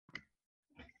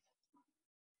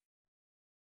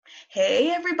Hey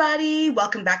everybody,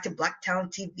 welcome back to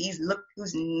Blacktown TV's Look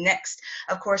Who's Next.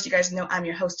 Of course, you guys know I'm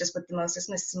your hostess with the mostest,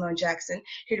 Miss Simone Jackson,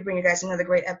 here to bring you guys another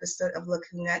great episode of Look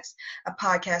Who Next, a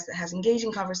podcast that has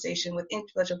engaging conversation with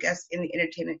influential guests in the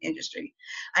entertainment industry.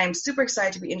 I am super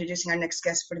excited to be introducing our next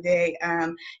guest for today.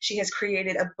 She has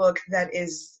created a book that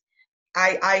is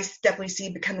I definitely see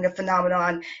becoming a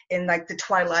phenomenon in like the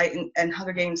Twilight and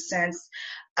Hunger Games sense.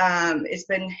 It's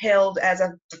been hailed as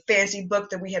a fantasy book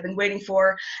that we have been waiting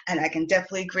for, and I can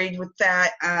definitely agree with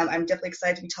that. I'm definitely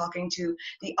excited to be talking to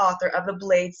the author of The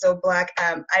Blade So Black.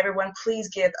 Everyone, please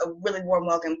give a really warm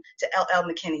welcome to LL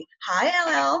Mckinney.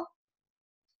 Hi, LL.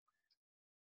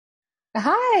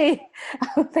 Hi.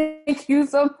 Thank you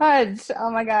so much.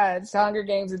 Oh my God. Hunger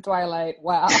Games and Twilight.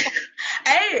 Wow.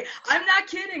 Hey, I'm not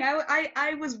kidding.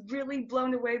 I was really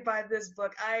blown away by this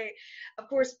book. Of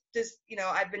course,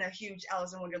 I've been a huge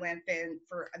Alice in Wonderland fan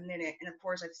for a minute. And of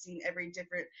course, I've seen every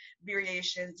different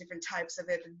variations, different types of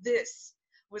it. But this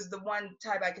was the one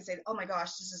time I could say, oh my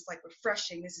gosh, this is like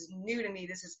refreshing. This is new to me.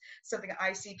 This is something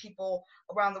I see people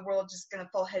around the world just going to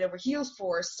fall head over heels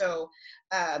for. So,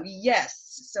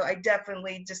 yes. So I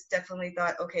definitely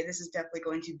thought, okay, this is definitely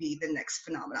going to be the next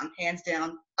phenomenon. Hands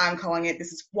down, I'm calling it.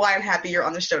 This is why I'm happy you're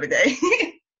on the show today.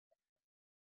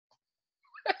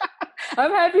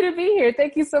 I'm happy to be here.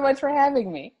 Thank you so much for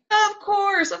having me. Of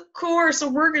course. So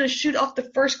we're going to shoot off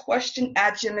the first question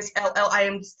at you, Miss LL. I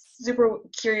am super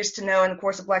curious to know, and of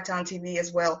course, at Blacktown TV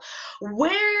as well.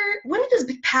 When did this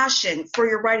big passion for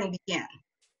your writing begin?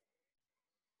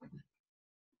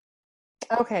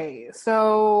 Okay,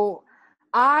 so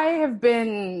I have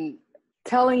been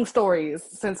telling stories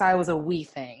since I was a wee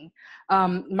thing.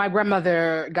 My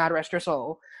grandmother, God rest her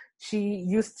soul, she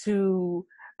used to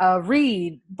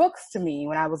read books to me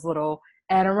when I was little.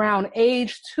 And around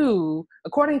age 2,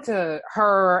 according to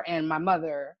her and my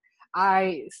mother,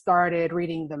 I started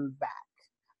reading them back.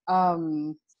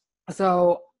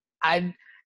 So I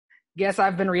guess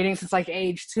I've been reading since like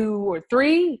age 2 or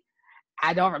 3.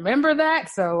 I don't remember that,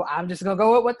 so I'm just gonna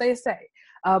go with what they say.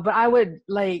 But I would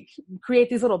like create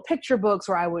these little picture books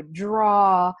where I would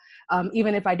draw,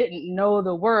 even if I didn't know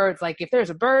the words. Like if there's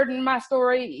a bird in my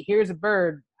story, here's a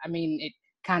bird. I mean, it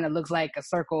kind of looks like a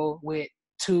circle with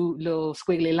 2 little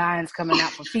squiggly lines coming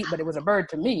out for feet, but it was a bird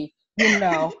to me, you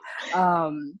know.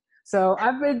 So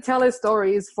I've been telling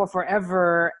stories for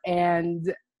forever,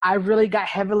 and I really got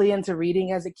heavily into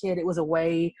reading as a kid. It was a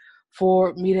way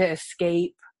for me to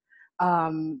escape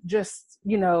just,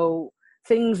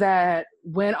 things that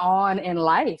went on in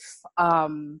life.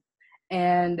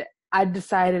 And I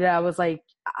decided, I was like,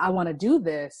 I want to do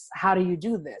this. How do you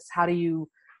do this? How do you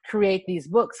create these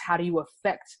books? How do you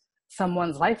affect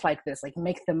someone's life like this? Like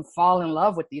make them fall in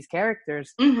love with these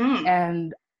characters. Mm-hmm.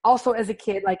 And also as a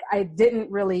kid, like I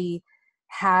didn't really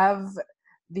have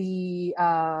the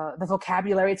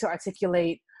vocabulary to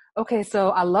articulate, okay, so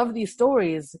I love these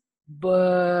stories,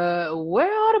 but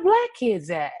where are the Black kids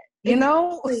at? You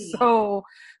know? Exactly. So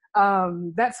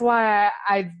that's why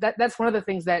that's one of the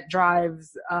things that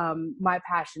drives my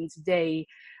passion today.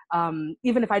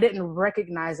 Even if I didn't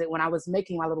recognize it when I was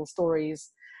making my little stories,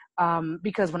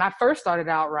 because when I first started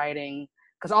out writing,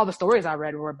 because all the stories I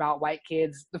read were about white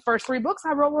kids, the first 3 books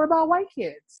I wrote were about white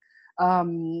kids.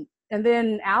 And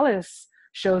then Alice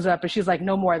shows up and she's like,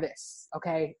 no more of this.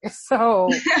 Okay. So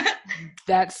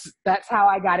that's how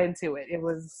I got into it. It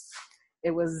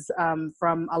was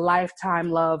from a lifetime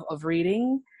love of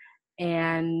reading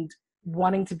and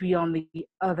wanting to be on the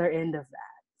other end of that.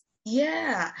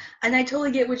 Yeah, and I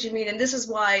totally get what you mean, and this is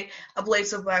why A Blade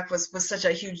So Black was such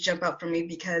a huge jump out for me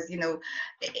because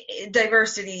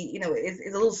diversity is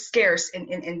a little scarce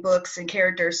in books and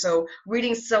characters. So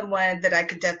reading someone that I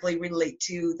could definitely relate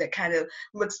to that kind of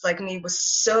looks like me was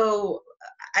so.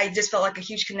 I just felt like a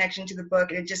huge connection to the book,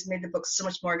 and it just made the book so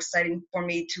much more exciting for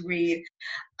me to read.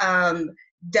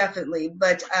 Definitely.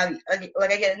 But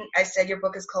like again, I said your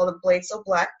book is called A Blade So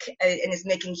Black and is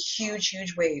making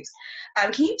huge waves.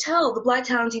 Can you tell the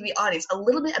Blacktown TV audience a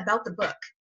little bit about the book?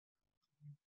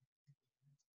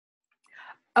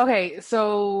 Okay,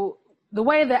 so the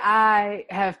way that I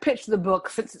have pitched the book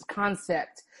since its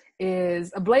concept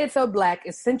is A Blade So Black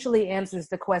essentially answers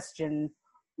the question,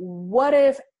 what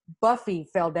if Buffy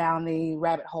fell down the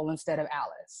rabbit hole instead of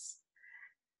Alice?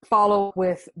 Follow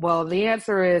with, well, the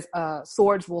answer is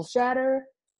swords will shatter,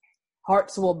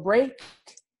 hearts will break,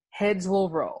 heads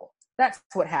will roll. That's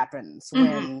what happens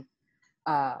when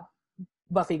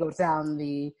Buffy goes down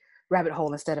the rabbit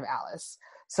hole instead of Alice.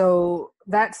 So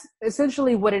that's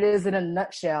essentially what it is in a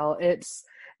nutshell. It's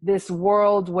this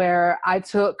world where I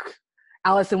took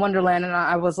Alice in Wonderland and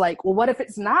I was like, well, what if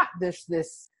it's not this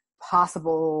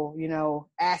possible,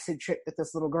 acid trip that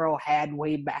this little girl had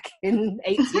way back in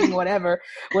 18, whenever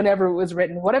it was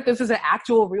written. What if this is an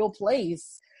actual real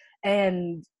place?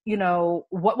 And,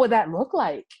 what would that look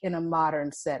like in a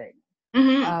modern setting?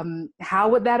 Mm-hmm. How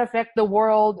would that affect the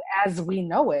world as we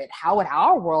know it? How would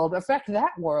our world affect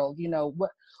that world?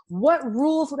 What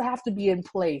rules would have to be in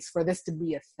place for this to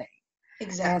be a thing?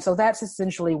 Exactly. And so that's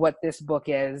essentially what this book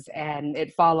is. And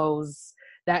it follows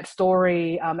that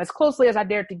story as closely as I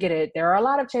dared to get it. There are a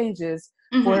lot of changes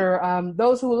for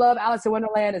those who love Alice in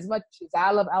Wonderland as much as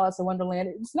I love Alice in Wonderland.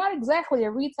 It's not exactly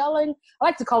a retelling. I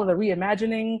like to call it a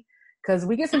reimagining because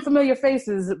we get some familiar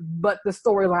faces, but the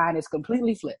storyline is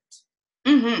completely flipped.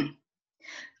 Mm-hmm.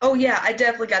 Oh yeah, I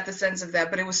definitely got the sense of that,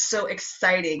 but it was so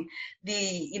exciting.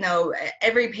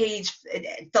 Every page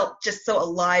it felt just so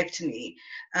alive to me.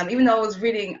 Even though I was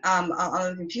reading on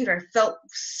the computer, I felt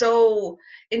so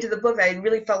into the book that I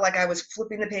really felt like I was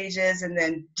flipping the pages and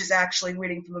then just actually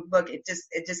reading from the book. It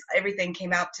just everything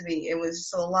came out to me. It was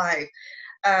so alive.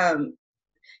 Um,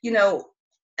 you know,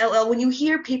 LL, when you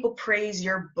hear people praise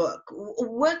your book,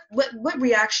 what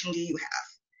reaction do you have?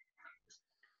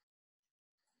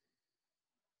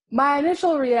 My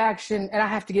initial reaction, and I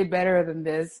have to get better than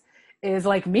this, is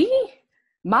like, me?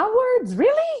 My words?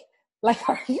 Really? Like,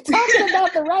 are you talking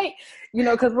about the right?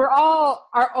 Because we're all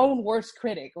our own worst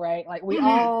critic, right? Like, we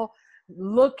all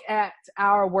look at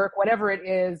our work, whatever it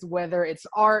is, whether it's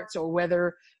arts or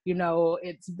whether,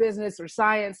 it's business or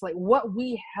science, like what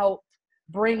we help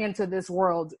bring into this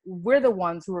world, we're the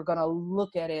ones who are going to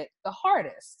look at it the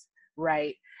hardest,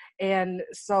 right? And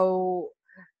so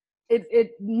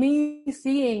me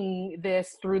seeing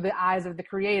this through the eyes of the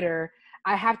creator,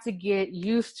 I have to get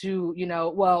used to,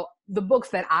 the books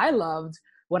that I loved.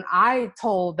 When I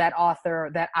told that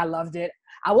author that I loved it,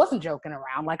 I wasn't joking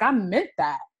around. Like, I meant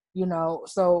that,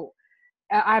 so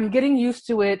I'm getting used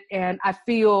to it, and I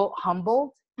feel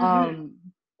humbled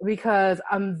because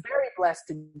I'm very blessed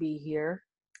to be here.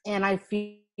 And I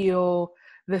feel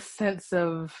the sense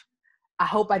of, I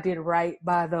hope I did right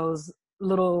by those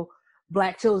little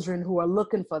Black children who are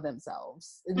looking for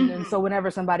themselves. And so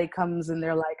whenever somebody comes and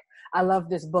they're like, I love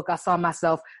this book, I saw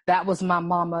myself, that was my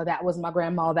mama, that was my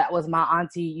grandma, that was my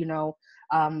auntie,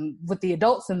 with the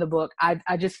adults in the book, I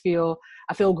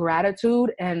feel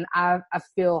gratitude, and I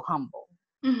feel humble.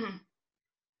 Mm-hmm.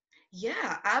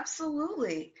 Yeah,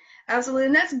 absolutely. Absolutely.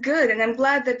 And that's good. And I'm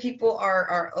glad that people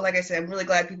are like I said, I'm really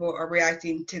glad people are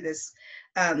reacting to this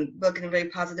book in a very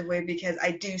positive way, because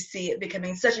I do see it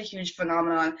becoming such a huge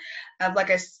phenomenon. Like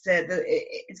I said,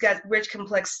 it's got rich,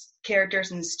 complex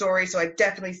characters and stories. So I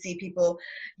definitely see people,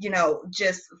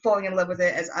 just falling in love with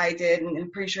it as I did. And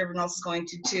I'm pretty sure everyone else is going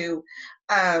to too.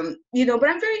 But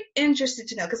I'm very interested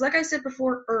to know, because like I said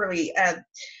before early,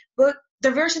 book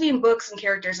diversity in books and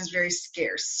characters is very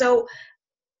scarce. So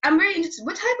I'm very interested.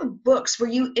 What type of books were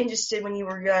you interested when you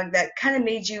were young that kind of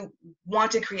made you want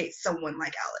to create someone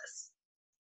like Alice?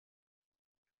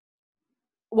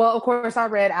 Well, of course, I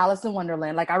read Alice in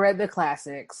Wonderland. Like, I read the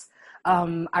classics.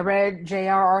 I read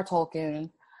J.R.R. Tolkien.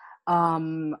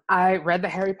 I read the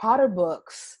Harry Potter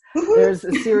books. There's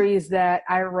a series that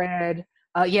I read.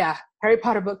 Harry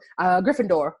Potter book,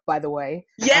 Gryffindor, by the way.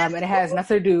 Yes. And it has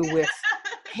nothing to do with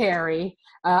Harry.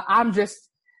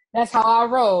 That's how I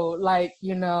roll. Like,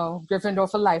 Gryffindor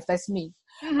for life. That's me.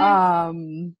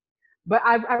 But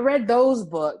I read those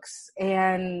books,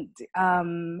 and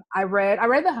I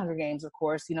read the Hunger Games, of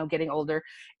course, getting older,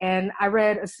 and I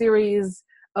read a series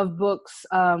of books.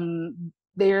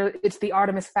 It's the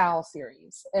Artemis Fowl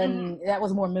series, and that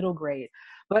was more middle grade.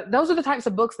 But those are the types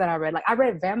of books that I read. Like, I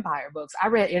read vampire books. I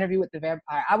read Interview with the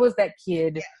Vampire. I was that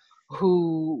kid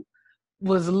who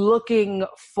was looking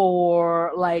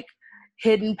for like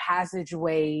hidden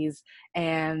passageways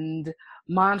and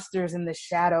monsters in the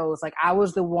shadows. Like, I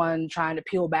was the one trying to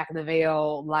peel back the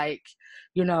veil. Like,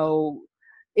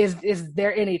 is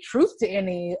there any truth to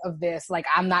any of this? Like,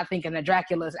 I'm not thinking that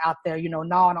Dracula's out there,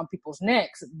 gnawing on people's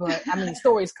necks, but I mean,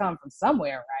 stories come from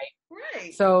somewhere, right?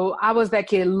 Right. So I was that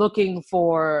kid looking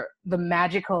for the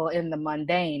magical in the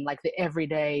mundane, like the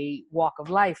everyday walk of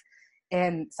life.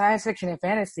 And science fiction and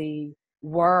fantasy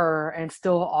were and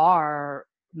still are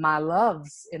my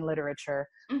loves in literature.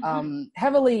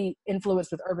 Heavily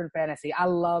influenced with urban fantasy. I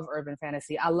love urban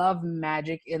fantasy. I love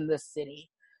magic in the city,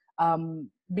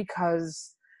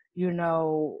 because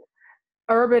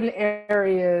urban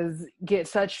areas get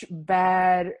such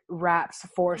bad raps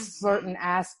for certain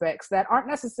aspects that aren't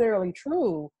necessarily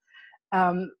true.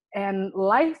 And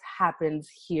life happens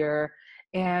here,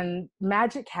 and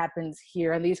magic happens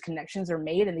here, and these connections are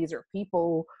made, and these are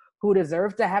people who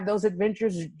deserve to have those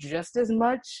adventures just as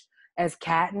much as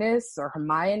Katniss or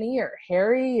Hermione or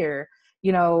Harry or,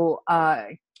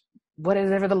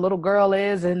 whatever the little girl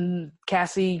is in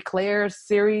Cassie Clare's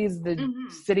series, The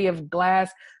City of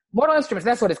Glass. Mortal Instruments,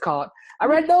 that's what it's called. I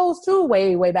read those too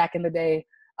way, way back in the day.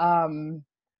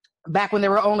 Back when there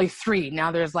were only 3.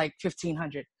 Now there's like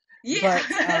 1,500. Yeah.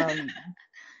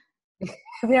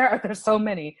 But there's so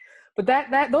many. But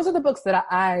those are the books that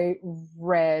I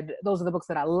read. Those are the books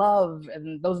that I love.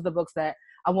 And those are the books that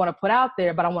I want to put out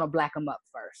there, but I want to black them up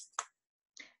first.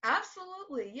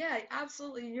 Absolutely. Yeah,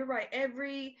 absolutely. You're right.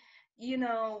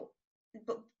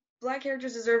 Black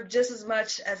characters deserve just as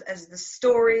much as the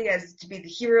story, as to be the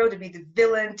hero, to be the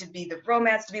villain, to be the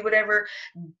romance, to be whatever.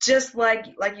 Just like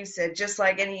you said, just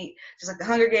like the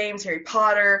Hunger Games, Harry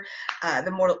Potter,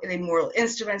 the Mortal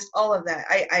Instruments, all of that.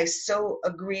 I so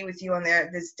agree with you on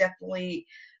that.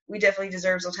 We definitely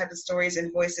deserve those types of stories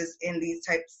and voices in these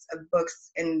types of books.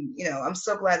 And I'm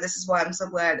so glad. This is why I'm so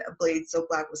glad A Blade So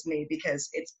Black was made, because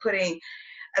it's putting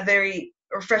a very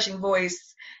refreshing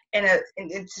voice in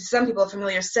to some people a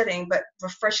familiar setting, but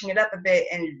refreshing it up a bit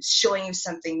and showing you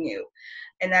something new.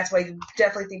 And that's why I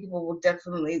definitely think people will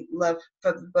definitely love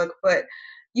the book. But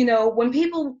when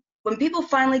people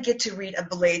finally get to read A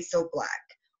Blade So Black,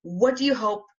 what do you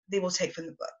hope they will take from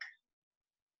the book?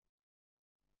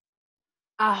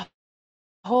 I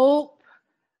hope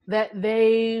that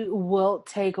they will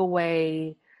take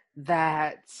away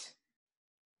that,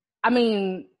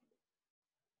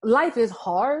 life is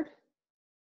hard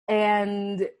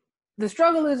and the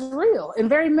struggle is real in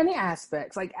very many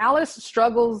aspects. Like Alice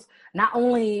struggles not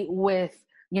only with,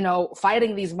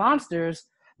 fighting these monsters,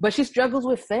 but she struggles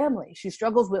with family. She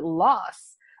struggles with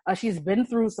loss. She's been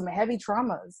through some heavy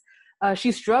traumas.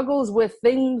 She struggles with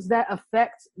things that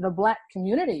affect the Black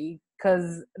community,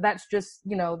 because that's just,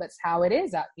 that's how it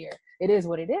is out here. It is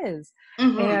what it is.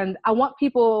 Mm-hmm. And I want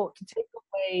people to take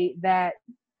away that,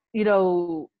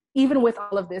 even with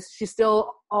all of this, she's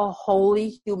still a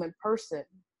wholly human person.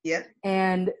 Yeah.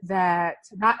 And that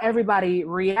not everybody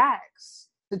reacts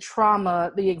to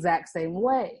trauma the exact same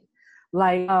way.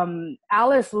 Like,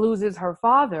 Alice loses her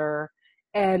father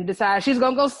and decides she's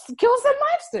going to go kill some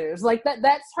monsters. Like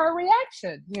that's her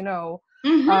reaction,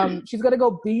 Mm-hmm. She's going to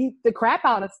go beat the crap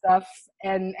out of stuff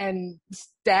and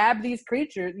stab these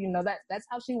creatures. That's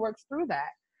how she works through that.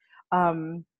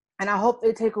 And I hope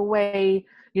they take away,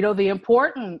 the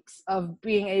importance of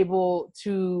being able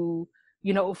to,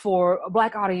 for a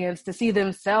Black audience to see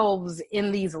themselves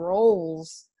in these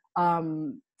roles,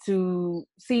 to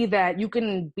see that you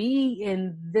can be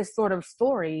in this sort of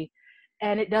story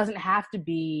and it doesn't have to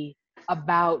be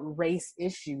about race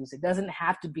issues. It doesn't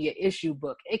have to be an issue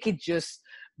book. It could just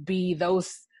be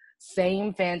those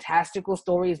same fantastical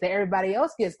stories that everybody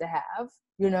else gets to have.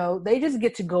 They just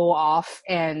get to go off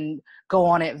and go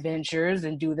on adventures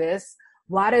and do this.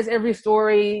 Why does every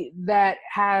story that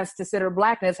has to center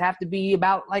Blackness have to be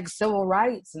about like civil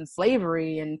rights and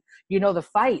slavery and, the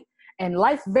fight? And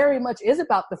life very much is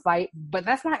about the fight, but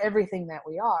that's not everything that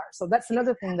we are. So that's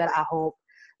another thing that I hope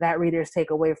that readers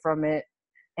take away from it.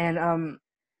 And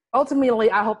ultimately,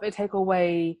 I hope they take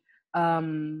away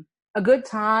a good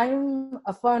time,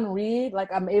 a fun read. Like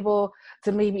I'm able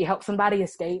to maybe help somebody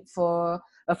escape for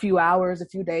a few hours, a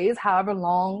few days, however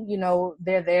long,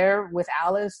 they're there with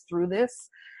Alice through this.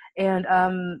 And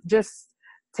just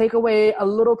take away a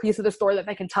little piece of the story that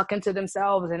they can tuck into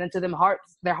themselves and into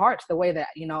their hearts, the way that,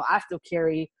 I still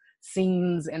carry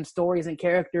scenes and stories and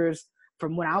characters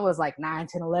from when I was like 9,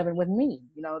 10, 11 with me.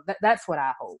 That's what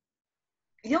I hope.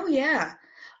 Oh yeah.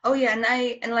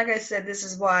 And like I said, this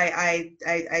is why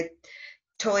I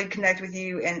totally connect with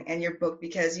you and your book,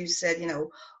 because you said,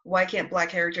 why can't Black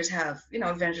characters have,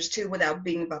 adventures too, without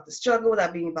being about the struggle,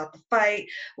 without being about the fight,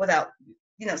 without,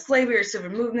 slavery or civil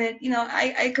movement.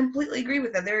 I completely agree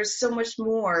with that. There is so much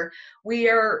more. We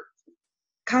are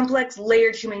complex,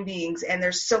 layered human beings, and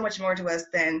there's so much more to us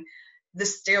than the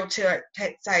stereotype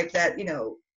that,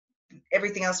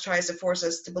 everything else tries to force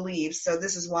us to believe. So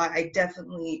this is why I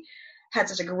definitely had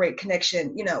such a great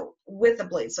connection, with A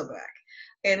Blade So Black.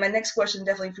 And my next question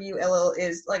definitely for you, LL,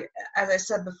 is like, as I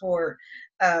said before,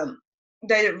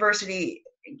 diversity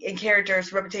in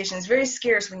characters, reputation is very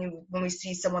scarce when we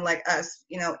see someone like us,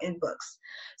 in books.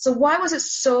 So why was it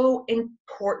so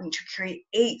important to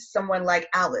create someone like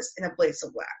Alice in A Blade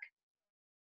So Black?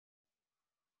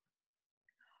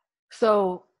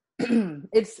 So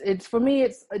it's for me,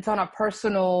 it's on a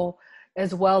personal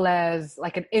as well as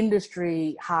like an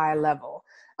industry high level.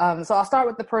 So I'll start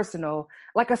with the personal.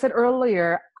 Like I said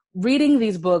earlier, reading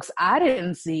these books, I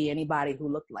didn't see anybody who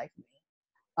looked like me,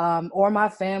 or my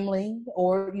family,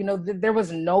 or, there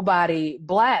was nobody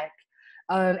Black.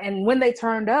 And when they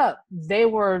turned up, they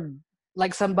were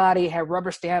like somebody had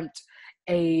rubber stamped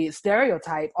a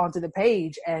stereotype onto the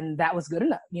page, and that was good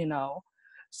enough.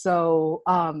 So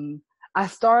I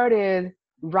started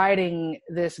writing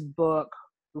this book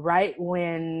right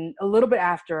when, a little bit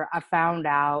after I found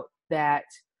out that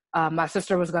my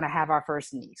sister was going to have our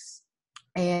first niece.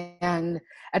 And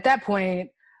at that point,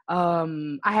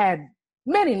 I had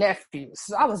many nephews,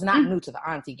 so I was not new to the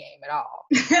auntie game at all.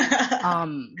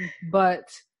 But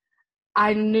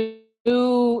I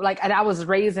knew, like, and I was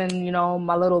raising,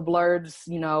 my little blurs,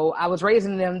 I was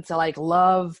raising them to like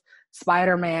love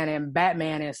Spider-Man and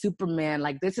Batman and Superman.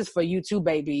 Like, this is for you too,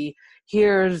 baby.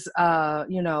 Here's,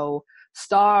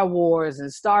 Star Wars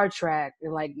and Star Trek.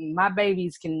 And like, my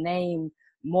babies can name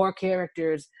more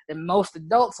characters than most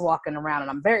adults walking around,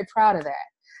 and I'm very proud of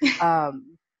that.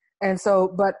 And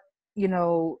so, but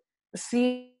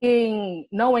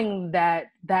knowing that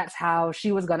that's how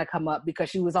she was going to come up, because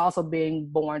she was also being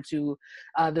born to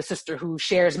the sister who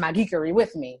shares my geekery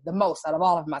with me the most out of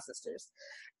all of my sisters.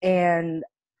 And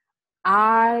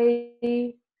I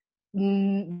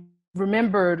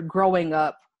remembered growing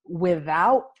up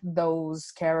without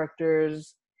those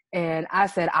characters, and I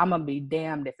said, I'm going to be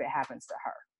damned if it happens to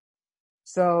her.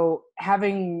 So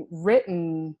having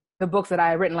written the books that I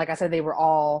had written, like I said, they were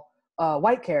all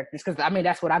white characters, because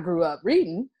that's what I grew up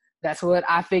reading. That's what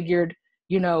I figured,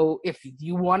 if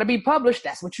you want to be published,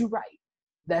 that's what you write.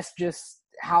 That's just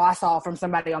how I saw from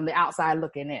somebody on the outside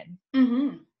looking in.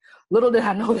 Mm-hmm. Little did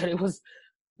I know that it was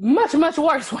much, much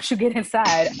worse once you get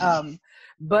inside.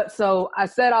 But so I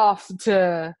set off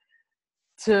to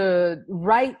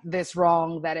right this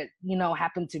wrong that it,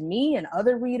 happened to me and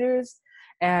other readers.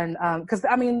 And because,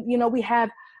 we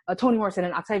have Toni Morrison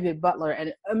and Octavia Butler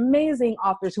and amazing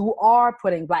authors who are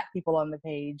putting Black people on the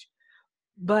page.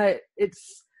 But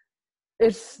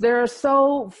there are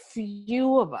so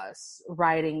few of us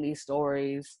writing these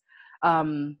stories.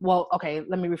 Well, okay,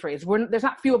 let me rephrase. There's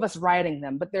not few of us writing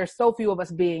them, but there's so few of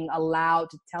us being allowed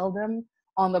to tell them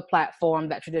on the platform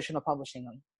that traditional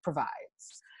publishing provides.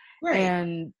 Right.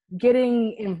 And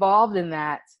getting involved in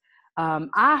that,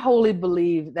 I wholly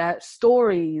believe that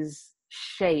stories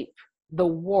shape the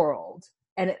world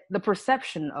and the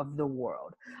perception of the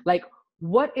world. Like,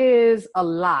 what is a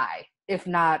lie if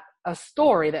not a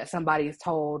story that somebody's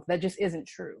told that just isn't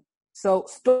true? So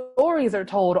stories are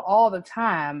told all the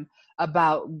time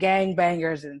about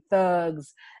gangbangers and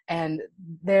thugs and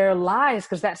their lies,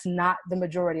 because that's not the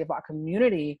majority of our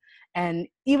community. And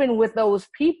even with those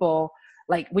people,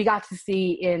 like we got to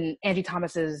see in Angie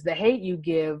Thomas's The Hate U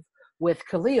Give with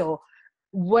Khalil,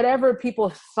 whatever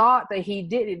people thought that he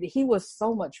did, he was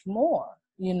so much more,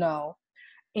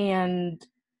 and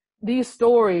these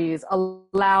stories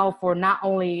allow for not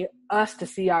only us to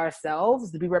see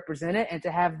ourselves, to be represented and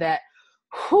to have that,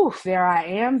 whew, there I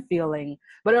am feeling,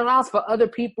 but it allows for other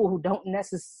people who don't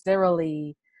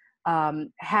necessarily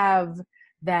have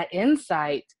that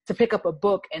insight to pick up a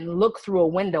book and look through a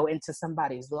window into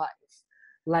somebody's life.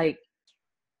 Like,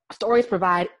 stories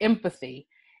provide empathy.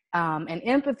 And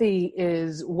empathy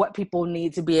is what people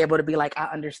need to be able to be like, I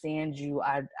understand you.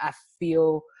 I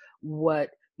feel what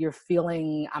you're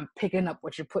feeling. I'm picking up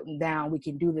what you're putting down. We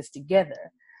can do this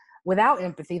together. Without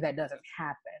empathy, that doesn't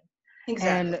happen. Exactly.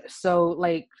 And so,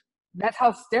 like, that's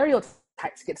how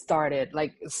stereotypes get started.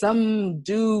 Like, some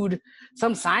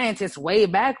scientist way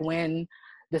back when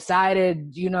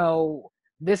decided,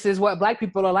 this is what Black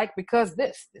people are like because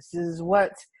this is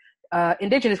what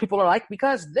indigenous people are like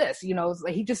because this,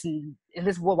 like and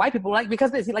this is what white people are like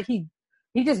because this.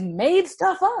 He just made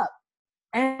stuff up,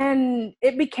 and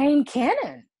it became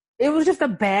canon. It was just a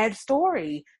bad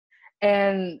story.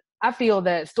 And I feel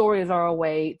that stories are a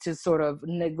way to sort of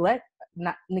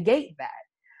negate that.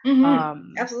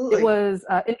 Mm-hmm. Absolutely. It was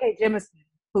N.K. Jemisin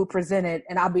who presented,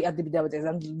 and I'll be done with this.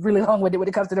 I'm really long-winded when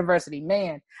it comes to diversity.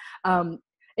 Man,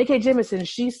 N.K. Jemisin,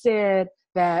 she said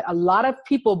that a lot of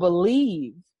people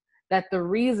believe that the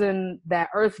reason that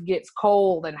Earth gets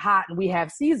cold and hot and we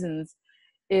have seasons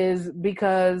is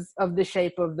because of the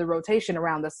shape of the rotation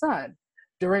around the sun.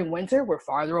 During winter, we're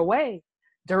farther away.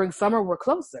 During summer, we're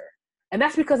closer. And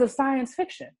that's because of science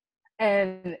fiction.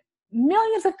 And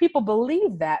millions of people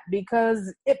believe that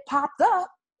because it popped up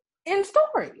in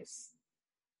stories.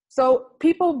 So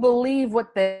people believe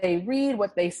what they read,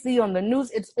 what they see on the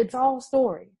news. It's all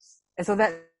stories. And so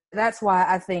that's why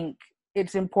I think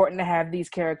it's important to have these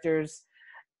characters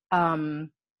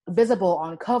visible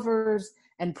on covers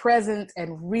and present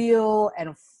and real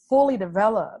and fully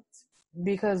developed,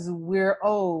 because we're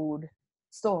owed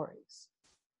stories.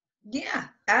 Yeah,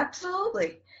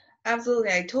 absolutely.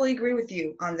 Absolutely. I totally agree with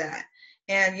you on that.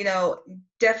 And,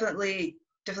 definitely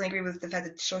definitely agree with the fact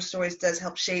that short stories does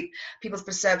help shape people's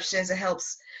perceptions. It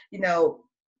helps, you know,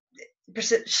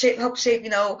 help shape, you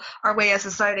know, our way as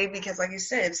society, because like you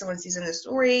said, if someone sees in the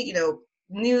story, you know,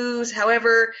 news,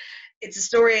 however, it's a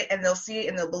story and they'll see it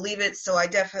and they'll believe it. So I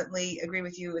definitely agree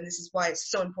with you, and this is why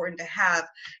it's so important to have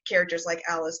characters like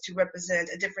Alice to represent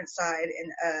a different side,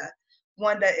 and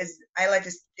one that is, I like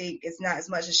to think, is not as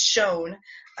much as shown,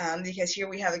 because here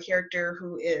we have a character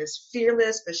who is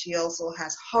fearless, but she also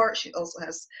has heart, she also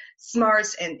has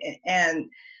smarts, and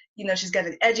you know, she's got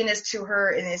an edginess to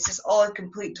her, and it's just all a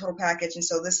complete total package. And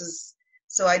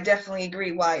so I definitely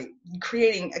agree why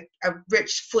creating a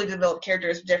rich, fully developed character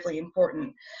is definitely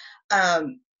important.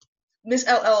 Miss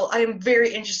LL, I am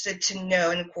very interested to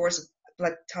know, and of course,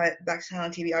 Black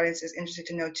Talent TV audience is interested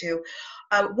to know too.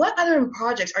 What other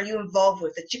projects are you involved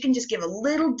with that you can just give a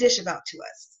little dish about to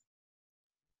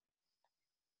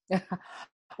us?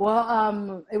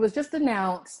 Well, it was just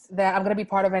announced that I'm going to be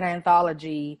part of an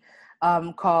anthology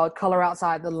called Color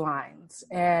Outside the Lines,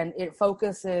 and it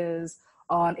focuses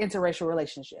on interracial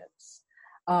relationships.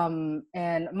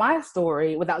 And my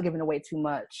story, without giving away too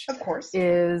much, Of course.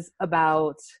 is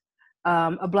about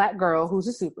a Black girl who's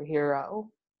a superhero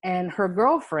and her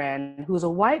girlfriend who's a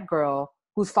white girl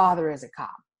whose father is a cop.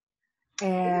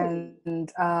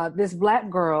 And this Black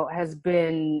girl has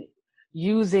been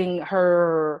using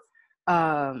her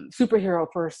superhero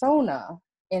persona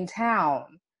in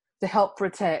town to help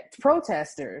protect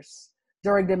protesters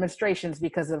during demonstrations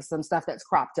because of some stuff that's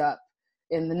cropped up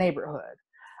in the neighborhood.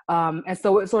 And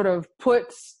so it sort of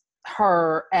puts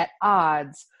her at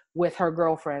odds with her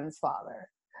girlfriend's father.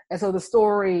 And so the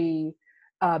story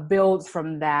builds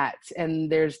from that,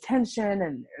 and there's tension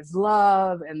and there's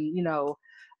love, and you know,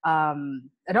 I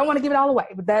don't want to give it all away,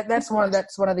 but that's one of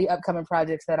the upcoming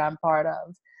projects that I'm part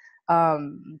of.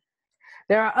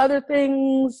 There are other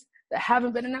things that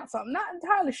haven't been announced, so I'm not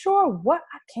entirely sure what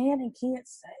I can and can't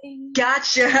say.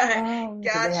 Gotcha.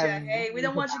 Gotcha. Hey, we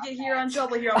don't want you to get here on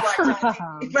trouble here on Black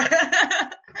Talent.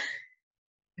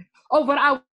 Oh, but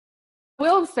I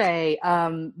will say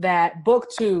that book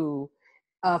 2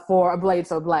 for A Blade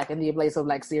So Black in the A Blade So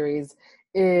Black series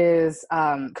is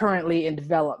currently in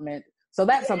development. So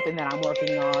that's something that I'm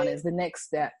working on, is the next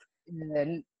step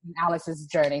in Alice's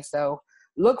journey. So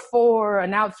look for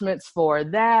announcements for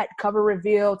that, cover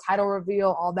reveal, title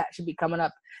reveal, all that should be coming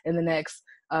up in the next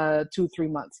 2-3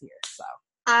 months here. So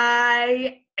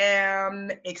I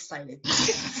am excited.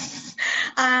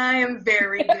 I am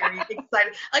very, very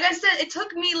excited. Like I said, it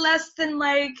took me less than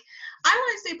I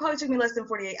want to say probably took me less than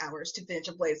 48 hours to finish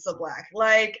A Blade So Black.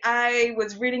 Like, I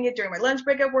was reading it during my lunch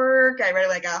break at work. I read it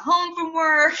when I got home from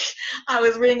work. I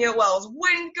was reading it while I was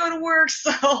waiting to go to work.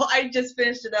 So I just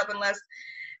finished it up in less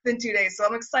than 2 days. So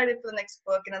I'm excited for the next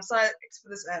book, and I'm excited for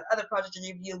this other project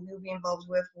that you'll be involved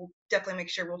with. We'll definitely make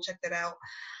sure we'll check that out.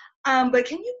 But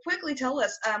can you quickly tell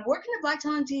us, where can the Black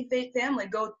Talent TV family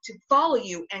go to follow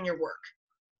you and your work?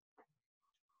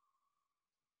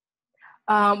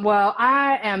 Well,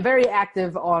 I am very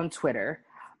active on Twitter.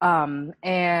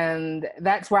 And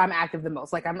that's where I'm active the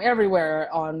most. Like, I'm everywhere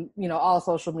on, you know, all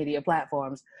social media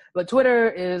platforms, but Twitter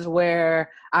is where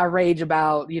I rage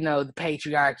about, you know, the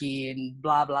patriarchy and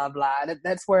blah, blah, blah.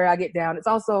 That's where I get down. It's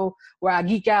also where I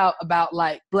geek out about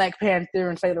like Black Panther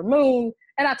and Sailor Moon,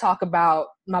 and I talk about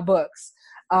my books.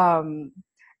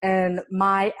 And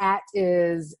my @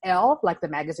 is L, like the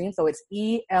magazine. So it's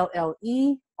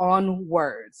ELLE on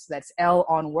words. That's L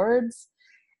on words.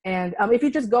 And if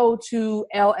you just go to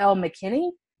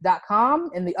llmckinney.com,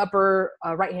 in the upper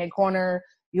right-hand corner,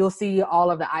 you'll see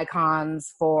all of the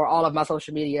icons for all of my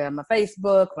social media, my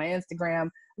Facebook, my Instagram.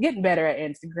 I'm getting better at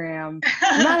Instagram.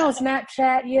 I'm not on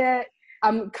Snapchat yet.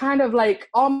 I'm kind of like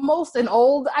almost an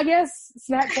old, I guess.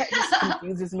 Snapchat just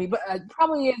confuses me, but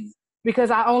probably is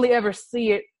because I only ever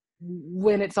see it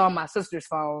when it's on my sister's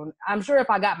phone. I'm sure if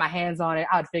I got my hands on it,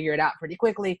 I'd figure it out pretty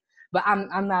quickly. But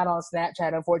I'm not on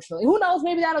Snapchat, unfortunately. Who knows?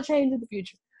 Maybe that'll change in the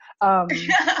future.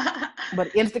 But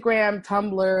Instagram,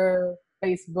 Tumblr,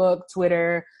 Facebook,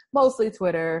 Twitter, mostly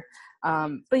Twitter.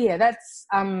 But yeah,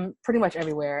 I'm pretty much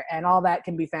everywhere. And all that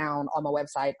can be found on my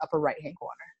website, upper right-hand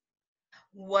corner.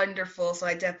 Wonderful. So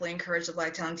I definitely encourage the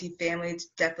Black Talent TV family to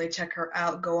definitely check her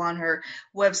out. Go on her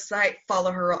website,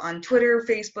 follow her on Twitter,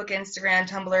 Facebook, Instagram,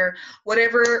 Tumblr,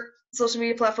 whatever social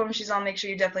media platform she's on. Make sure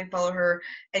you definitely follow her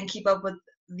and keep up with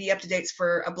the up-to-dates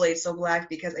for A Blade So Black,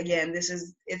 because again, this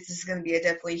is going to be a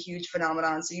definitely huge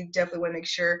phenomenon. So you definitely want to make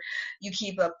sure you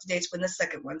keep up to dates when the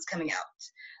second one's coming out.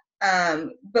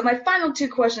 But my final 2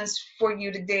 questions for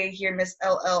you today here, Miss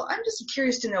LL, I'm just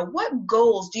curious to know, what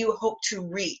goals do you hope to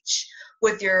reach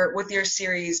with your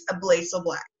series A Blade So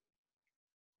Black?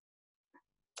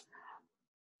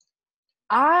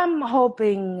 I'm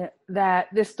hoping that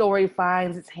this story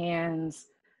finds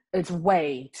its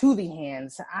way to the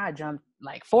hands. I jumped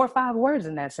like 4 or 5 words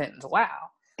in that sentence. Wow.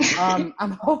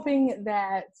 I'm hoping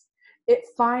that it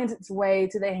finds its way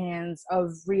to the hands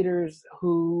of readers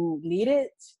who need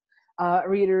it,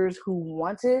 readers who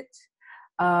want it.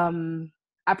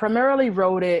 I primarily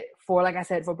wrote it for, like I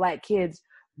said, for Black kids,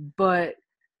 but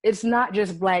it's not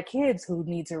just Black kids who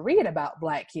need to read about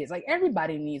Black kids. Like,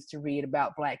 everybody needs to read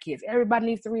about Black kids. Everybody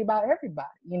needs to read about everybody,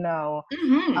 you know?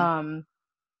 Mm-hmm.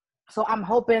 So I'm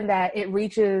hoping that it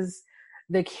reaches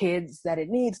the kids that it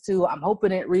needs to. I'm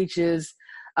hoping it reaches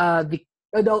the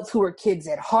adults who are kids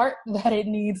at heart that it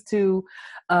needs to.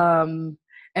 And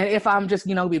if I'm just,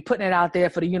 be putting it out there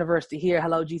for the universe to hear,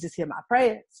 hello, Jesus, hear my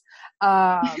prayers.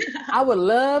 I would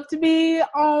love to be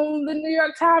on the New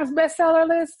York Times bestseller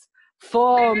list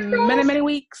for many, many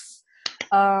weeks.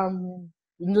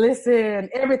 Listen,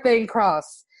 everything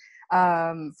crossed.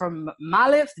 From my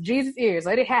lips to Jesus' ears.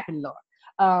 Let it happen, Lord.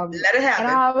 Let it happen.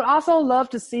 And I would also love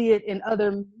to see it in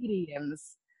other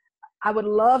mediums. I would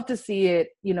love to see it,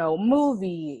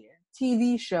 movie,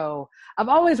 TV show. I've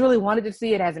always really wanted to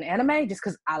see it as an anime just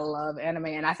because I love anime,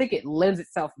 and I think it lends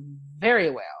itself very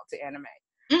well to anime.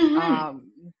 Mm-hmm.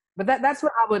 But that's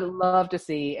what I would love to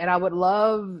see. And I would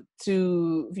love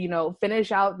to,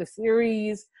 finish out the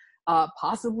series,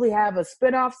 possibly have a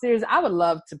spin-off series. I would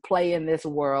love to play in this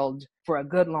world for a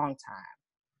good long time.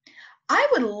 I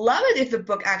would love it if the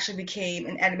book actually became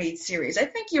an animated series. I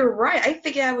think you're right. I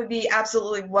think that would be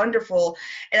absolutely wonderful.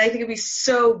 And I think it'd be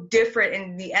so different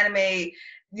in the anime,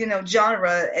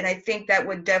 genre. And I think that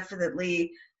would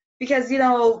definitely, because,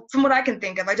 from what I can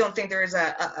think of, I don't think there is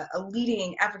a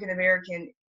leading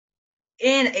African-American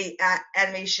in a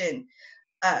animation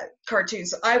cartoon.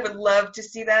 So I would love to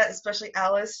see that, especially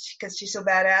Alice, because she's so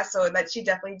badass. So that she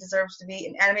definitely deserves to be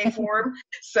in anime form.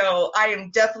 So I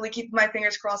am definitely keeping my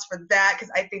fingers crossed for that,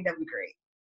 because I think that'd be great.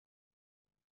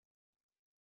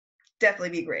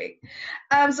 Definitely be great.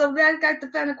 So then I got the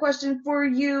final question for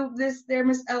you, Miss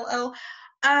LL.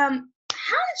 How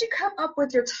did you come up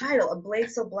with your title, A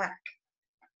Blade So Black?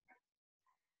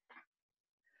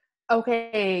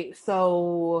 Okay,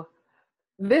 so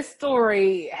this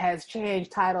story has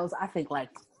changed titles, I think, like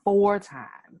 4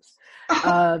 times.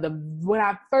 When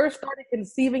I first started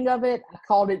conceiving of it, I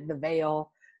called it The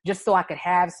Veil, just so I could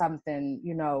have something,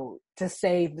 to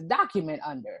save the document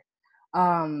under.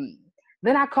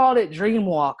 Then I called it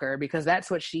Dreamwalker because that's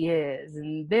what she is.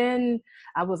 And then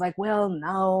I was like, well,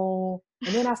 no.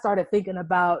 And then I started thinking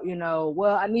about,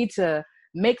 I need to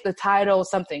make the title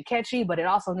something catchy, but it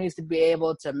also needs to be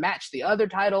able to match the other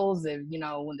titles and,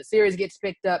 when the series gets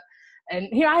picked up. And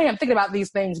here I am thinking about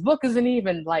these things. Book isn't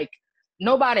even like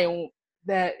nobody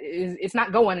it's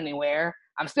not going anywhere.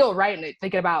 I'm still writing it,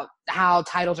 thinking about how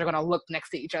titles are going to look next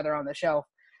to each other on the shelf.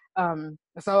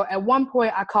 So at one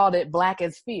point I called it Black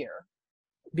as Fear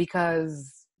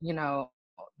because,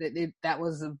 that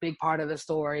was a big part of the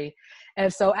story.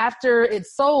 And so after it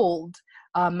sold,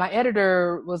 my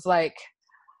editor was like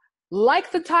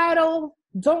the title,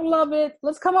 don't love it,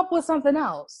 let's come up with something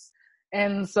else.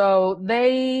 And so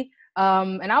they,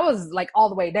 and I was like all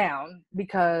the way down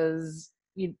because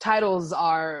titles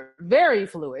are very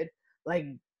fluid. Like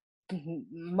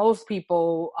most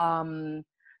people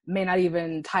may not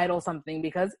even title something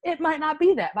because it might not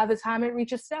be that by the time it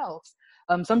reaches shelves.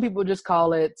 Some people just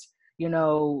call it,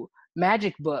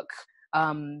 magic book.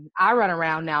 I run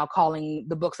around now calling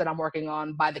the books that I'm working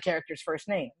on by the characters' first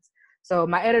names. So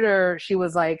my editor, she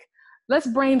was like, let's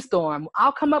brainstorm.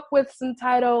 I'll come up with some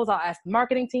titles. I'll ask the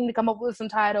marketing team to come up with some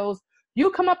titles. You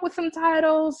come up with some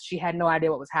titles. She had no idea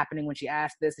what was happening when she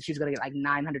asked this, and she was going to get like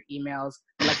 900 emails,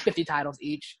 like 50 titles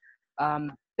each.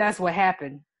 That's what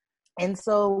happened. And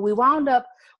so we wound up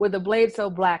with A Blade So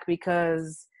Black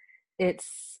because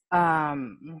it's part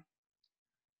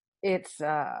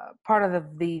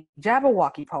of the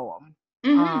Jabberwocky poem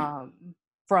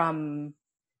from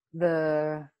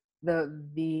the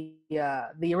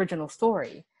original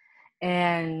story,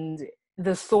 and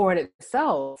the sword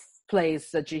itself plays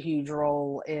such a huge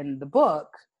role in the book.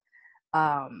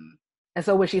 And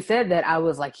so when she said that, I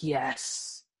was like,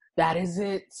 yes, that is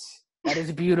it. That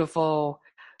is beautiful.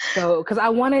 So, because I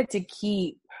wanted to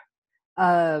keep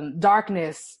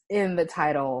darkness in the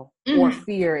title or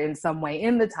fear in some way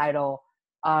in the title.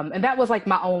 And that was like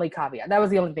my only caveat. That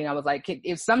was the only thing I was like,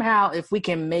 if we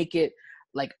can make it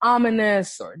like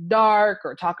ominous or dark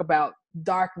or talk about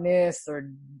darkness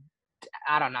or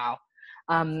I don't know.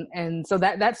 And so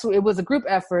it was a group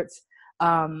effort.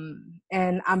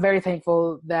 And I'm very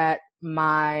thankful that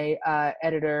my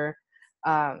editor,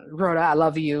 Rhoda, I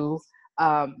love you,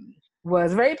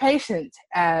 was very patient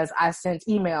as I sent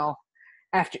email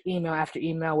after email after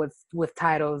email with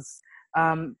titles.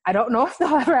 I don't know if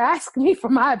they'll ever ask me for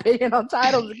my opinion on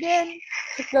titles again,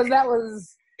 because that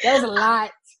was a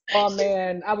lot. Oh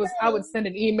man, I would send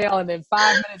an email and then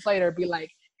 5 minutes later be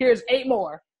like, "Here's 8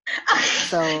 more."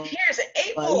 So here's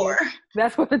 8 more. Yeah,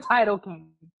 that's what the title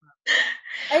came from.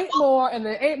 8 more, and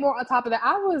then 8 more on top of that.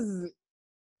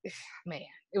 Man,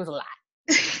 it was a lot.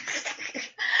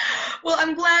 Well,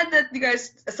 I'm glad that you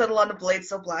guys settled on The Blade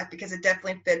So Black, because it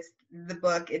definitely fits the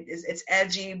book. It's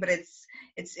edgy, but it's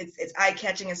eye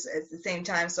catching at the same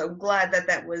time. So I'm glad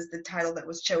that was the title that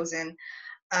was chosen.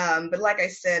 But like I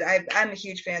said, I'm a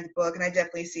huge fan of the book, and I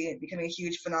definitely see it becoming a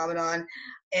huge phenomenon.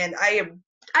 And I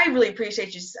really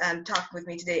appreciate you talking with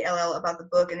me today, LL, about the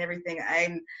book and everything.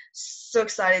 I'm so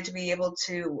excited to be able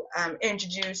to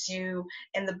introduce you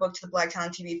and the book to the Blacktown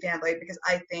TV family, because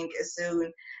I think as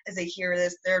soon as they hear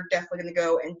this, they're definitely going to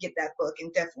go and get that book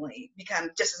and definitely become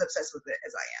just as obsessed with it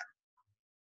as I am.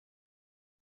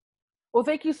 Well,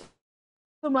 thank you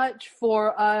so much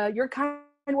for your kind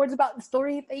words about the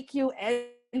story. Thank you,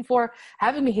 and for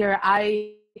having me here.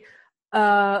 I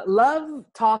love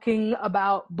talking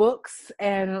about books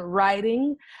and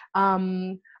writing. A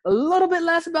little bit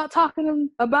less about talking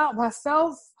about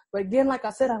myself, but again, like I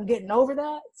said, I'm getting over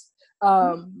that.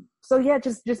 So yeah,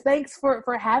 just thanks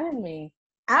for having me.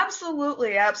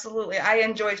 Absolutely. I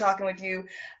enjoy talking with you.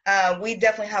 We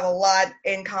definitely have a lot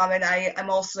in common. I'm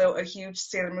also a huge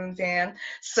Sailor Moon fan,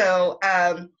 so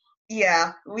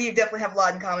yeah, we definitely have a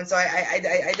lot in common. So I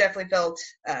definitely felt.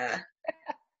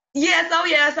 Yes, oh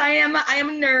yes, I am. I am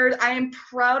a nerd. I am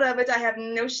proud of it. I have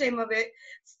no shame of it.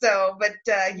 So, but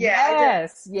yeah,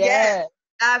 yes,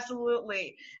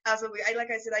 absolutely.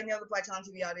 Like I said, I know the Blacktown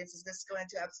TV audience is just going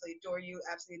to absolutely adore you,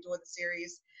 absolutely adore the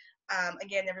series.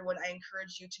 Again, everyone, I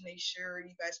encourage you to make sure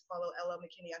you guys follow LL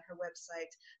Mckinney on her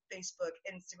website, Facebook,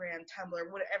 Instagram,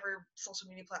 Tumblr, whatever social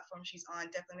media platform she's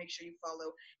on. Definitely make sure you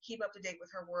follow. Keep up to date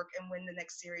with her work and when the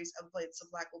next series of Blades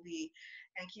of Black will be,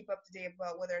 and keep up to date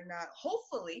about whether or not,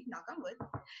 hopefully, knock on wood,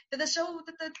 that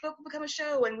the book will become a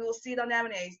show and we will see it on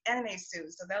anime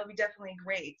soon. So that would be definitely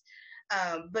great.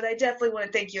 But I definitely want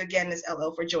to thank you again, Ms.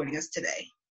 LL, for joining us today.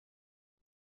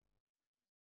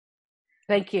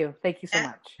 Thank you so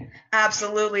much.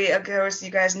 Absolutely. Of course,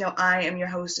 you guys know I am your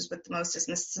hostess with the mostest,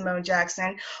 Miss Simone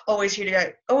Jackson. Always here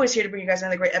to bring you guys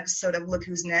another great episode of Look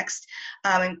Who's Next.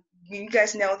 And you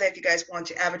guys know that if you guys want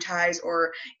to advertise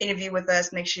or interview with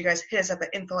us, make sure you guys hit us up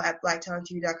at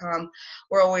info@blacktowntv.com.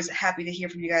 We're always happy to hear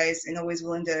from you guys and always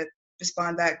willing to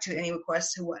respond back to any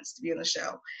requests who wants to be on the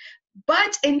show.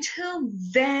 But until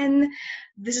then,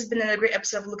 this has been another great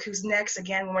episode of Look Who's Next.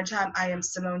 Again, one more time, I am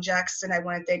Simone Jackson. I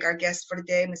want to thank our guest for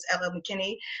today, Miss LL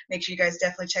Mckinney. Make sure you guys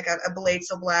definitely check out A Blade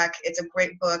So Black. It's a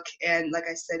great book, and like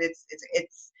I said,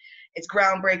 it's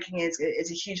groundbreaking. It's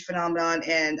a huge phenomenon,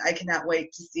 and I cannot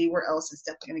wait to see where else it's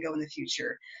definitely going to go in the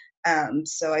future.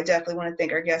 So I definitely want to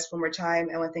thank our guest one more time.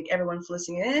 I want to thank everyone for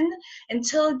listening in.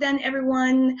 Until then,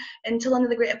 everyone, until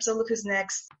another great episode of Look Who's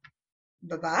Next.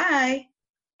 Bye-bye.